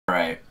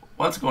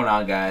What's going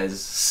on, guys?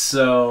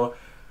 So,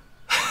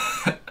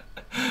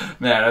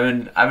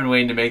 man, I've been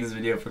waiting to make this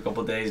video for a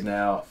couple days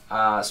now.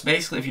 So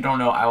basically, if you don't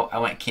know, I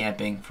went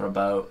camping for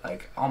about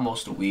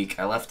almost a week.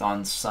 I left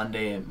on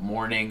Sunday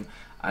morning.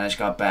 I just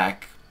got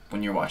back.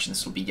 When you're watching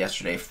this, will be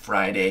yesterday,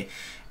 Friday,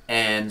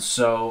 and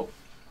so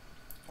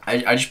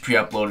I just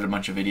pre-uploaded a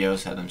bunch of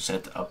videos, had them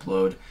set to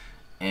upload,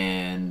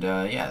 and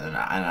yeah, then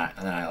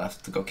I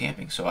left to go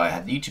camping. So I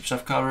had the YouTube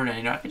stuff covered,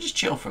 and I could just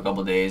chill for a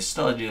couple of days.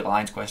 Still had to do the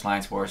Lions Quest,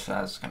 Lions Force, so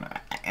that was kind of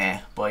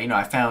but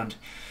I found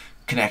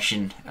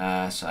connection,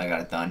 so I got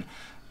it done.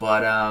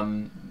 But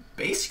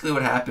basically,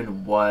 what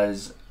happened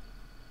was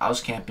I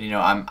was camping.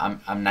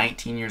 I'm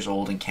 19 years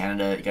old in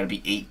Canada. You got to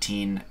be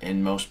 18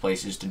 in most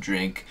places to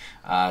drink.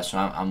 So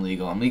I'm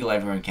legal. I'm legal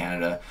everywhere in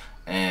Canada,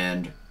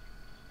 and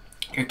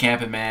you're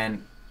camping,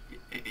 man.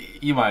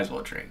 You might as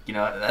well drink.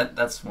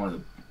 That's one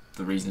of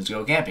the reasons to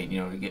go camping.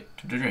 To get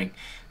to drink,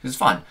 because it's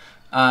fun.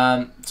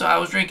 So I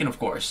was drinking, of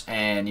course,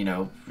 and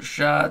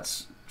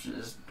shots,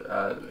 just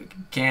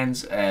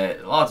cans,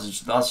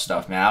 lots of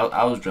stuff, man.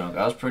 I was drunk.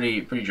 I was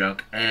pretty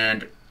drunk,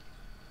 and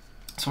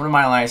so one of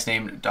my allies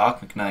named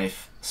Doc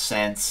McKnife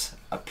sent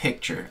a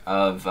picture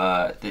of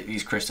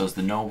these crystals,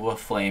 the Nova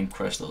Flame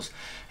crystals.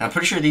 And I'm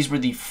pretty sure these were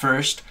the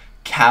first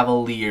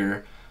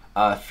Cavalier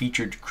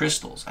featured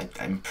crystals.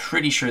 I'm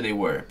pretty sure they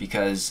were,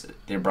 because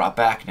they're brought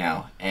back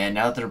now. And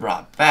now that they're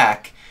brought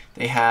back,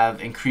 they have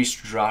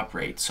increased drop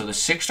rate. So the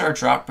 6-star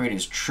drop rate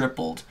is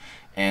tripled,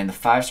 and the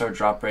 5-star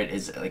drop rate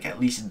is at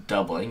least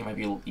double. I think it might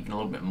be even a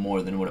little bit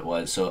more than what it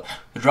was. So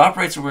the drop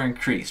rates were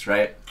increased,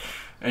 right?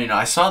 And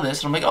I saw this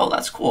and I'm like, oh,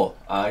 that's cool.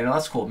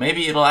 That's cool.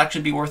 Maybe it'll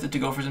actually be worth it to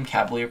go for some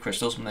Cavalier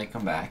crystals when they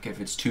come back, if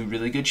it's two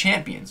really good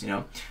champions,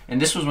 And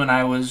this was when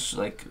I was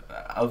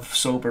of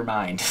sober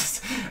mind.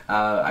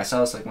 I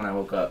saw this when I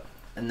woke up,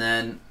 and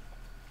then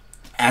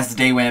as the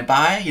day went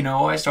by,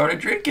 I started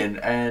drinking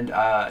and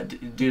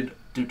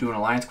doing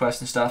Alliance Quest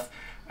and stuff.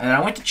 And then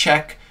I went to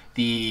check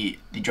the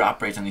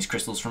drop rates on these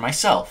crystals for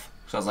myself.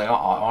 So I was like, oh,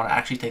 I want to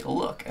actually take a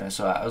look. And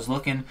so I was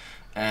looking,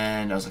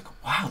 and I was like,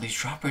 wow, these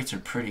drop rates are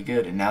pretty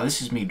good. And now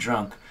this is me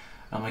drunk.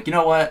 I'm like, you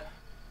know what?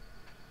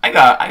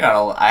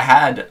 I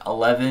had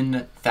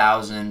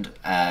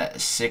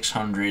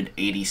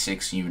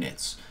 11,686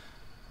 units.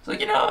 So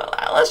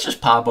let's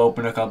just pop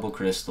open a couple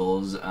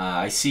crystals.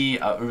 I see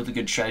a really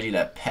good strategy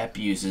that Pep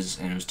uses,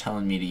 and it was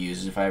telling me to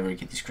use if I ever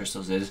get these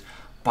crystals, is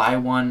buy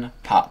one,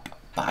 pop.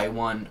 Buy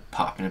one,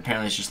 pop. And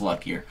apparently it's just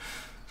luckier.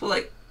 So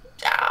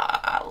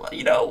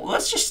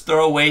let's just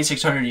throw away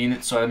 600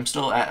 units, so I'm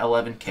still at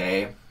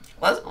 11K.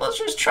 Let's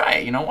just try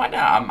it. Why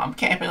not? I'm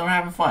camping, I'm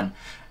having fun.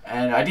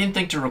 And I didn't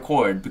think to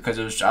record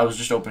because I was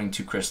just opening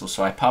 2 crystals.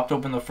 So I popped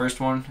open the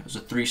first one. It was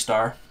a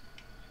 3-star.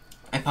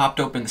 I popped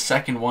open the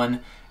second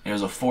one, and it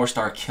was a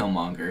 4-star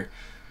Killmonger. I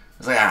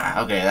was like,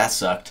 okay, that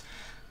sucked.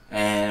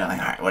 And I'm like,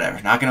 alright,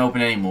 whatever. Not gonna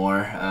open any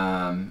more.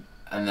 And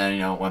then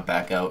went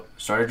back out,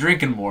 started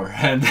drinking more,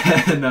 and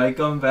then I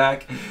come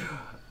back.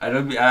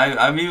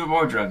 I'm even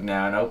more drunk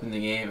now, and I open the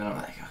game, and I'm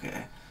like,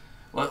 okay,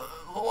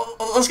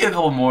 let's get a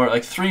couple more,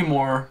 3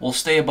 more. We'll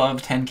stay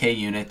above 10K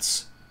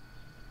units,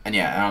 and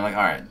yeah, and I'm like,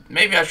 all right,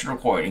 maybe I should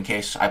record in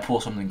case I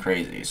pull something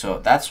crazy. So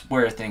that's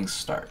where things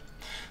start.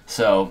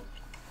 So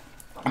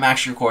I'm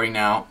actually recording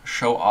now.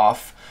 Show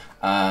off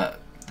the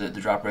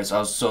drop rates.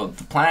 So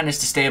the plan is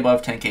to stay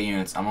above 10K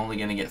units. I'm only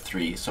gonna get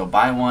 3. So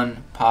buy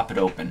one, pop it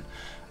open.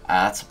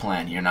 That's the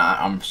plan here. Now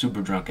I'm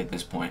super drunk at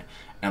this point.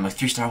 And I'm like,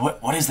 3-star,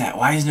 what is that?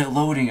 Why isn't it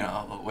loading?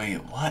 Oh, wait,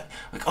 what?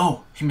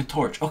 Oh, Human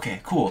Torch. Okay,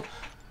 cool.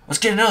 Let's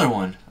get another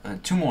one.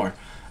 2 more.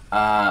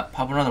 Pop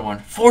another one.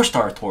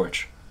 4-star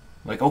Torch.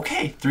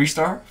 Okay,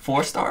 3-star,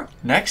 4-star.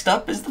 Next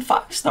up is the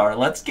 5-star.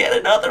 Let's get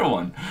another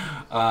one.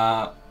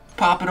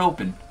 Pop it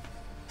open.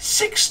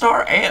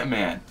 6-star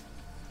Ant-Man.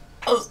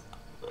 I was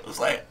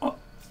like, oh.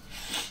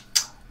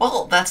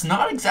 Well, that's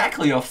not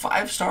exactly a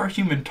 5-star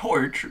Human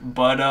Torch,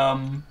 but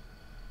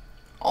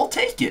I'll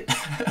take it.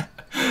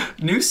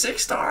 New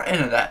 6-star,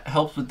 and that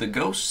helps with the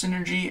ghost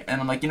synergy. And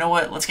I'm like, you know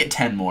what? Let's get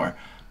 10 more.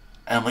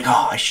 And I'm like,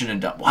 oh, I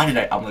shouldn't have done. Why did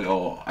I? I'm like,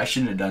 oh, I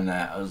shouldn't have done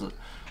that. And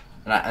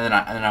then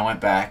I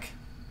went back,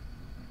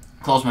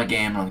 closed my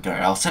game, and I'm like, all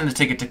right, I'll send a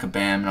ticket to Kabam,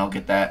 and I'll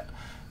get that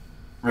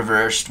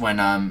reversed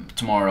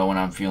tomorrow when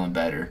I'm feeling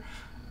better.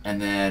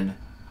 And then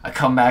I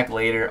come back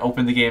later,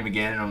 open the game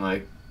again, and I'm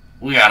like,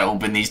 we gotta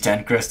open these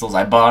 10 crystals.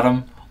 I bought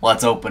them.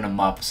 Let's open them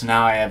up. So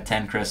now I have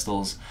 10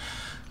 crystals.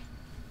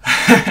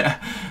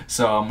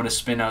 So I'm gonna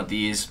spin out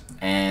these,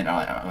 and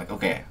I'm like,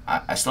 okay,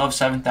 I still have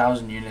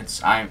 7,000 units.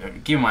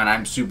 Keep in mind,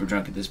 I'm super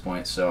drunk at this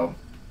point, so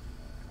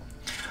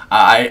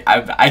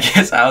I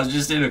guess I was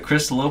just in a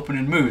crystal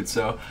opening mood.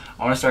 So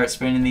I want to start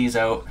spinning these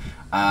out,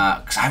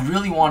 because I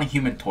really want a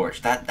Human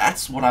Torch.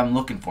 That's what I'm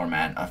looking for,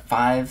 man. A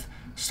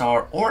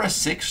 5-star or a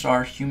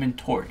 6-star Human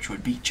Torch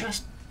would be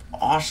just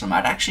awesome.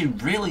 I'd actually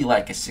really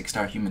like a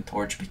 6-star Human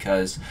Torch,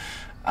 because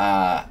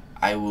I'd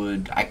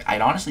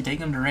honestly take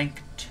him to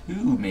rank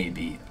 2,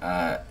 maybe.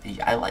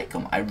 I like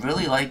him. I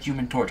really like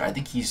Human Torch. I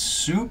think he's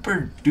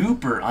super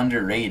duper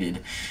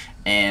underrated,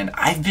 And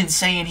I've been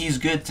saying he's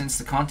good since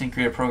the content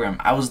creator program.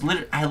 I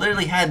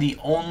literally had the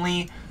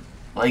only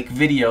like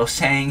video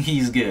saying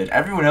he's good.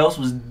 Everyone else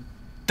was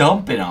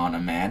dumping on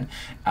him, man.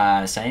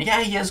 Saying,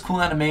 yeah, he has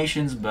cool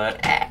animations,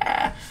 but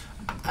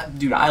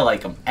dude, I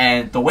like him.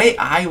 And the way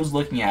I was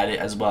looking at it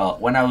as well,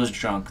 when I was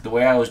drunk, the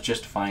way I was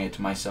justifying it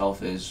to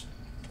myself is,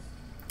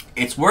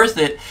 it's worth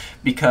it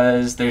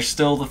because there's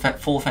still the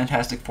full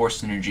Fantastic Four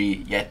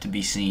synergy yet to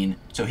be seen,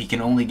 so he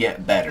can only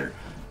get better.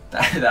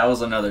 That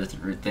was another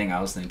thing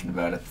I was thinking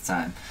about at the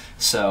time.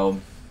 So,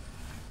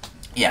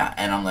 yeah,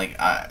 and I'm like,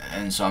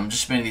 and so I'm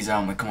just spinning these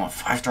out. I'm like, come on,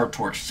 5-star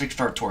torch,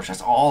 6-star torch.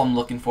 That's all I'm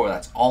looking for.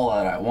 That's all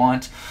that I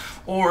want.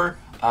 Or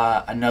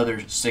another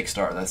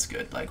 6-star. That's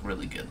good, like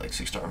really good, like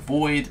 6-star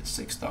void,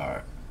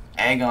 6-star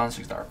Agon,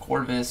 6-star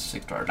Corvus,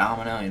 6-star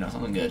Domino. You know,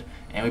 something good.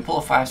 And we pull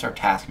a 5-star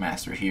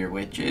Taskmaster here,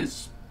 which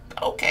is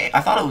okay.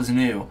 I thought it was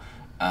new,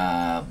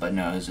 but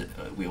no,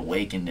 we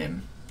awakened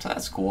him, so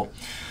that's cool.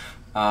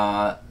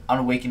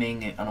 Unawakened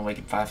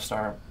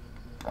 5-star.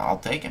 I'll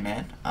take it,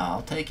 man.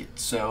 I'll take it.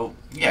 So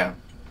yeah,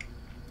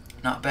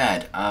 not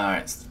bad.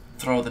 Alright, let's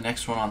throw the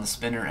next one on the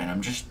spinner, and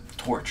I'm just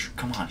torch.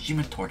 Come on,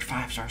 human torch,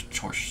 5-star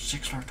torch,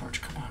 6-star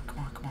torch. Come on, come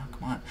on, come on,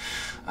 come on.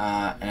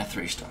 And a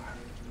 3-star.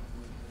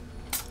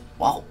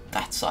 Well,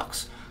 that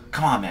sucks.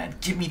 Come on, man,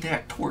 give me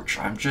that torch.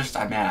 I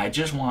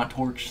just want a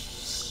torch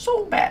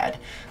so bad.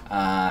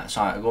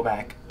 So I go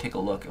back, take a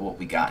look at what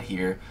we got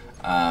here.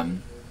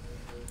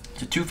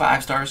 So 2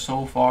 5-stars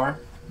so far,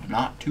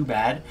 not too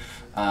bad.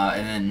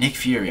 And then Nick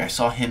Fury, I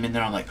saw him in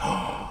there. I'm like,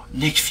 oh,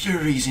 Nick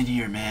Fury's in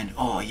here, man.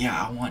 Oh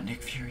yeah, I want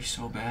Nick Fury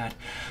so bad.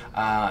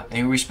 And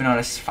here we spin out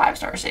a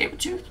 5-star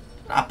Sabretooth.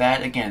 Not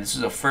bad. Again, this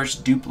is a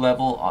first dupe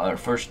level, or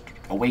first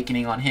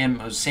awakening on him.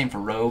 It was the same for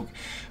Rogue.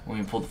 When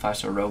we pulled the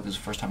 5-star Rogue, it was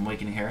the first time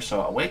awakening here.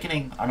 So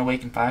awakening,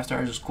 unawakened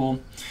 5-stars is cool.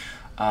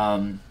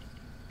 But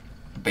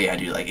yeah,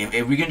 dude, like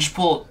if we can just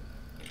pull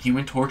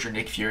Human Torch or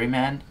Nick Fury,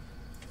 man,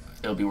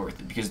 it'll be worth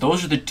it, because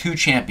those are the 2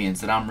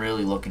 champions that I'm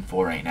really looking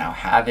for right now.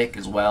 Havoc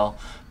as well,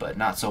 but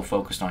not so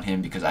focused on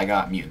him because I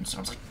got mutants. So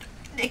I was like,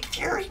 Nick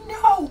Fury,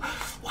 no!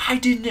 Why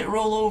didn't it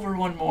roll over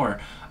one more?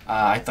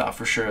 I thought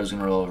for sure it was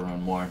gonna roll over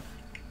one more.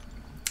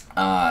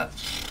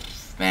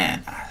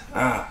 Man,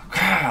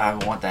 I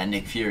want that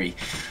Nick Fury.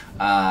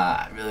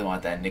 I really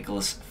want that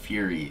Nicholas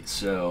Fury.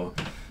 So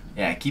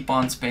yeah, keep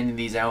on spinning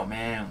these out,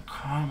 man.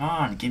 Come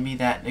on, give me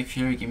that Nick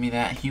Fury, give me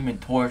that Human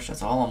Torch.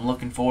 That's all I'm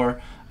looking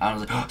for. I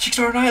was like, oh,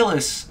 6-star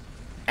Nihilus!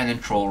 And then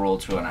Troll Roll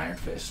to an Iron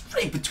Fist.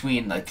 Right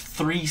between like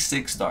 3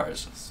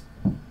 6-stars.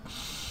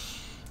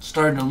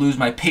 Starting to lose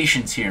my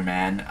patience here,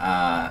 man.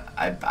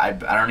 I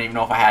don't even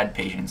know if I had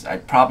patience. I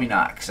probably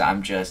not, because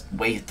I'm just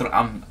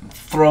I'm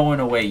throwing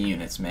away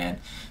units, man.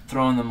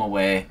 Throwing them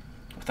away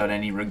without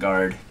any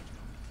regard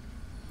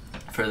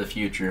for the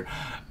future.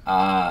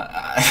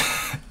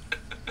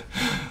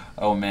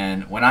 Oh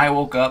man, when I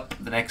woke up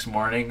the next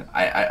morning,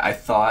 I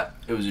thought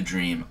it was a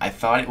dream. I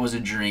thought it was a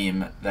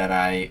dream that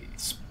I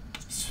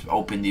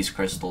opened these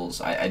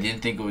crystals. I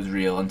didn't think it was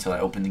real until I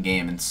opened the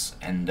game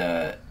and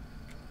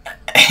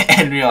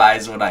and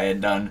realized what I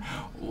had done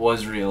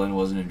was real and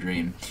wasn't a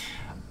dream.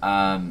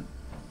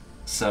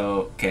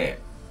 So okay,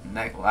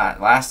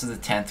 last of the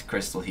 10th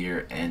crystal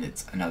here, and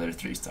it's another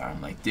 3-star.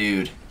 I'm like,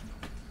 dude,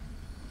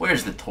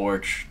 where's the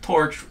torch?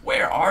 Torch,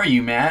 where are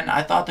you, man?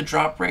 I thought the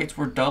drop rates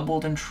were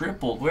doubled and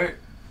tripled. Where?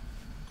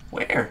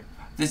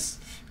 This,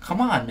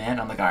 come on, man.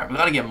 I'm like, alright, we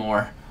gotta get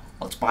more.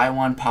 Let's buy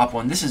one, pop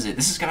one. This is it.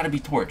 This has gotta be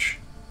torch.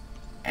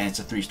 And it's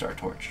a 3-star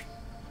torch.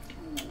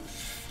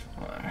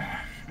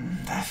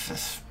 That's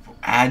just,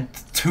 add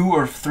 2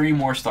 or 3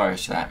 more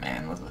stars to that,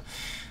 man.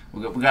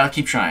 We gotta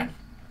keep trying.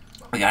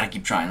 We gotta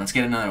keep trying. Let's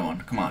get another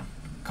one. Come on.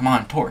 Come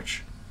on,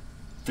 torch.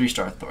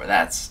 3-star Thor.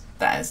 That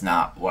is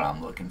not what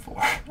I'm looking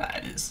for.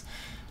 That is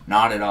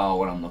not at all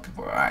what I'm looking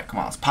for. Alright, come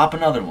on. Let's pop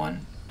another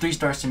one.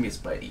 3-star Symbiote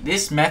Spidey.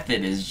 This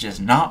method is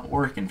just not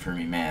working for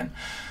me, man.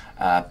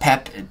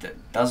 Pep, it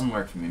doesn't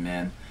work for me,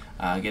 man.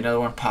 Get another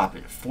one, pop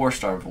it.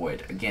 4-star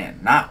Void. Again,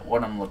 not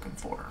what I'm looking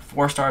for.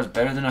 4-star is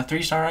better than a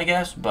 3-star, I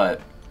guess,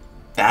 but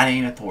that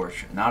ain't a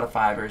torch. Not a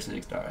 5 or a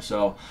 6-star.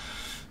 So,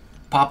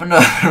 pop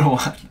another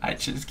one. I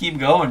just keep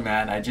going,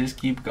 man. I just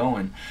keep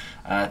going.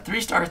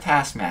 3-star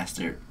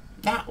Taskmaster.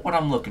 Not what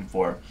I'm looking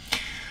for.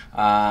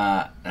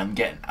 I'm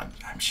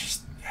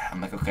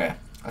like, okay,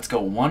 let's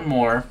go one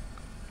more,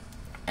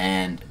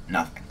 and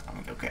nothing. I'm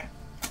like, okay,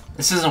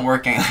 this isn't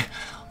working.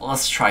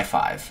 Let's try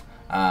 5.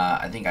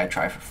 I think I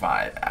try for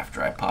 5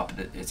 after I pop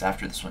it. It's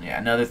after this one. Yeah,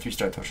 another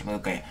 3-star torch. I'm like,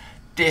 okay,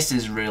 this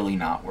is really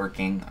not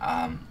working.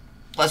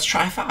 Let's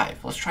try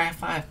 5. Let's try a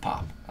 5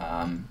 pop.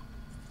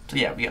 So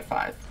yeah, we got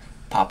 5.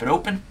 Pop it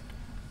open,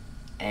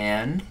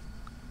 and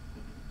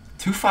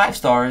 2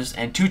 5-stars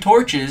and 2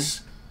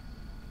 torches,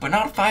 but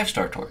not a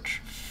 5-star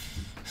torch.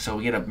 So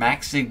we get a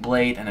Max Sig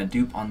Blade and a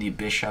dupe on the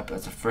Bishop.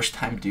 That's a first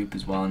time dupe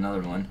as well,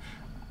 another one.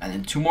 And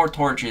then 2 more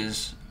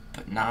torches,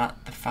 but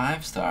not the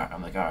 5-star.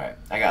 I'm like, alright,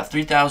 I got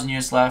 3,000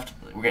 units left.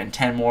 We're getting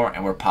 10 more,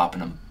 and we're popping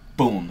them.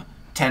 Boom.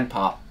 10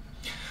 pop.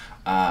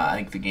 I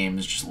think the game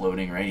is just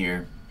loading right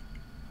here.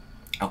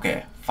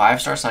 Okay,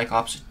 5-star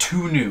Cyclops,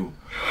 2 new.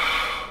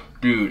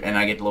 Dude, and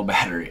I get the low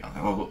battery.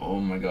 Oh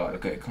my god.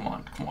 Okay, come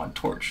on.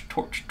 Torch.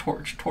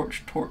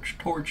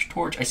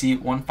 I see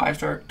 1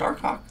 5-star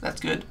Darkhawk.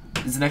 That's good.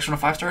 Is the next one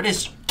a 5-star? It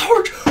is.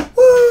 Torch!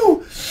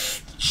 Woo!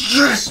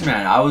 Yes,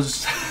 man.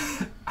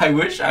 I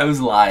wish I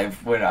was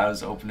live when I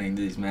was opening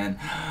these, man.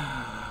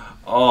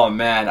 Oh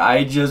man,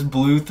 I just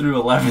blew through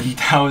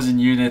 11,000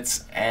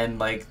 units, and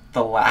like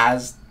the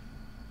last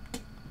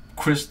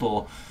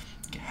crystal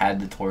had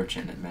the torch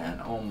in it,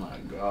 man. Oh my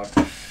god.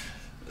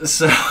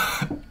 So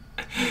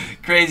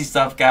crazy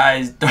stuff,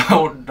 guys.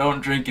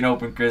 Don't drink and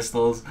open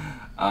crystals,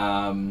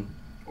 because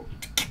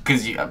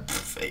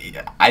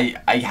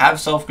I have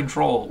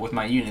self-control with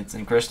my units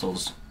and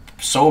crystals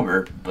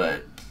sober,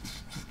 but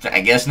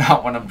I guess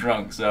not when I'm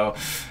drunk. So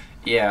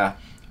yeah,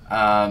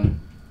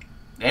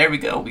 there we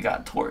go. We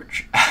got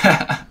torch.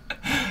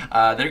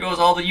 There goes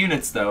all the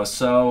units though.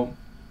 So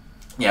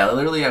yeah,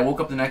 literally I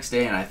woke up the next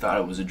day and I thought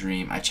it was a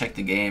dream. I checked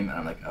the game and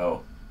I'm like,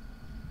 oh,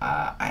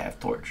 I have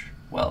torch.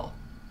 Well,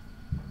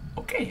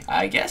 okay,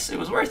 I guess it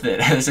was worth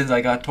it since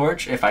I got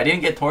torch. If I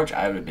didn't get torch,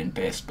 I would have been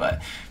pissed.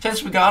 But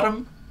since we got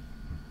him,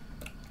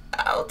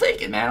 I'll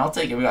take it, man. I'll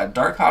take it. We got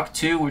Darkhawk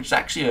 2, which is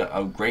actually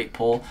a great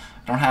pull.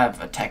 I don't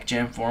have a tech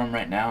gem for him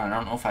right now, and I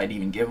don't know if I'd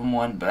even give him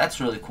one, but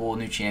that's really cool,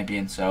 new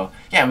champion. So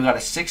yeah, we got a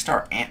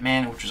 6-star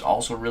Ant-Man, which is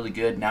also really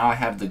good. Now I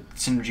have the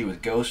synergy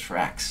with Ghost for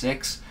Act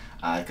 6,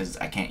 because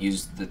I can't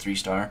use the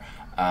 3-star.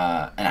 And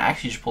I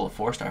actually just pulled a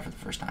 4-star for the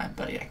first time,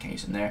 but yeah, I can't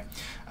use him there.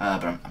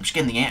 But I'm just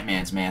getting the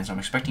Ant-Mans, man, so I'm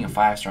expecting a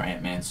 5-star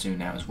Ant-Man soon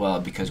now as well,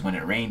 because when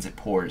it rains, it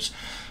pours.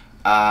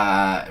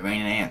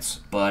 Rain and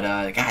ants. But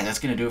guys, that's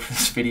gonna do it for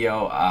this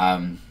video.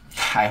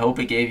 I hope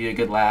it gave you a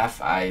good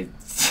laugh.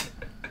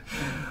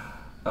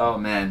 Oh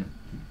man,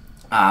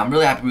 I'm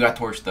really happy we got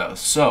torch though.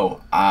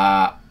 So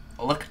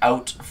look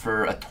out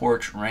for a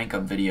torch rank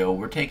up video.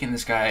 We're taking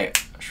this guy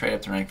straight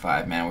up to rank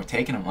 5, man. We're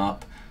taking him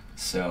up.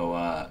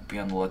 So be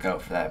on the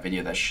lookout for that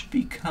video. That should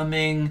be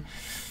coming.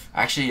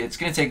 Actually, it's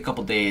gonna take a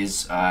couple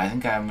days. I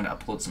think I'm gonna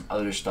upload some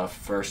other stuff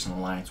first, some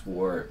Alliance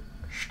War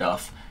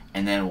stuff,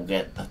 and then we'll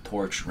get the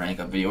torch rank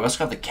up video. We also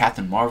got the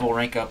Captain Marvel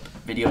rank up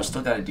video.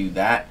 Still got to do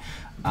that.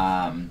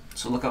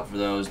 So look out for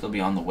those. They'll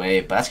be on the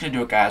way. But that's gonna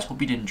do it, guys. Hope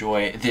you did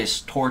enjoy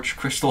this torch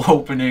crystal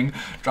opening.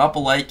 Drop a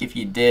like if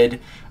you did.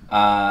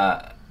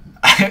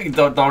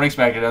 Don't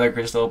expect another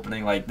crystal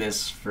opening like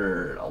this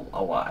for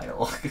a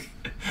while.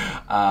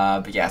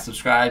 But yeah,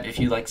 subscribe if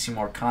you'd like to see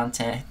more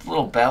content. Hit the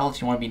little bell if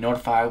you want to be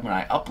notified when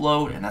I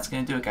upload. And that's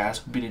gonna do it, guys.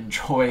 Hope you did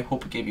enjoy.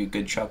 Hope it gave you a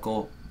good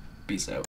chuckle. Peace out.